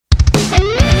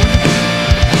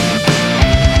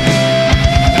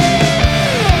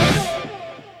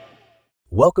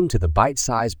Welcome to the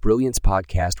Bite-Sized Brilliance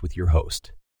podcast with your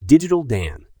host, Digital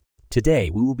Dan. Today,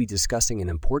 we will be discussing an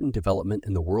important development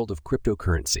in the world of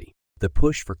cryptocurrency, the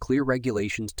push for clear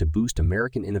regulations to boost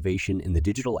American innovation in the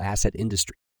digital asset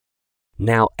industry.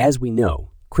 Now, as we know,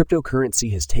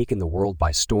 cryptocurrency has taken the world by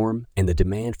storm, and the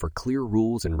demand for clear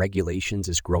rules and regulations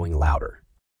is growing louder.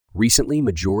 Recently,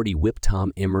 Majority Whip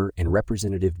Tom Emmer and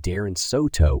Representative Darren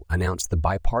Soto announced the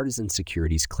Bipartisan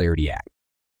Securities Clarity Act.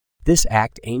 This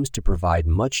act aims to provide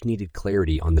much-needed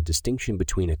clarity on the distinction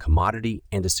between a commodity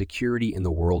and a security in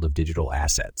the world of digital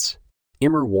assets.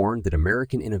 Emmer warned that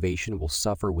American innovation will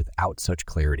suffer without such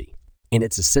clarity, and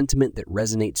it's a sentiment that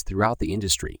resonates throughout the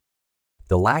industry.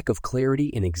 The lack of clarity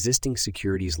in existing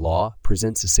securities law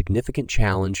presents a significant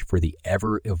challenge for the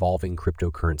ever-evolving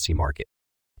cryptocurrency market.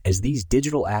 As these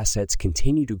digital assets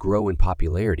continue to grow in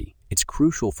popularity, it's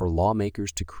crucial for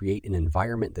lawmakers to create an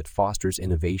environment that fosters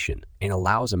innovation and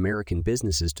allows American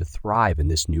businesses to thrive in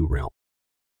this new realm.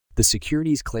 The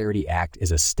Securities Clarity Act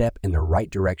is a step in the right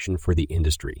direction for the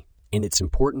industry, and it's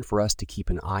important for us to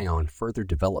keep an eye on further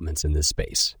developments in this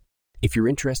space. If you're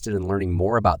interested in learning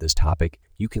more about this topic,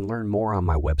 you can learn more on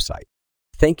my website.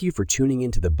 Thank you for tuning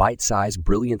into the Bite-Sized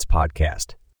Brilliance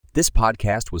podcast. This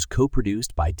podcast was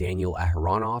co-produced by Daniel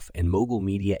Aharonoff and Mogul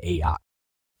Media AI.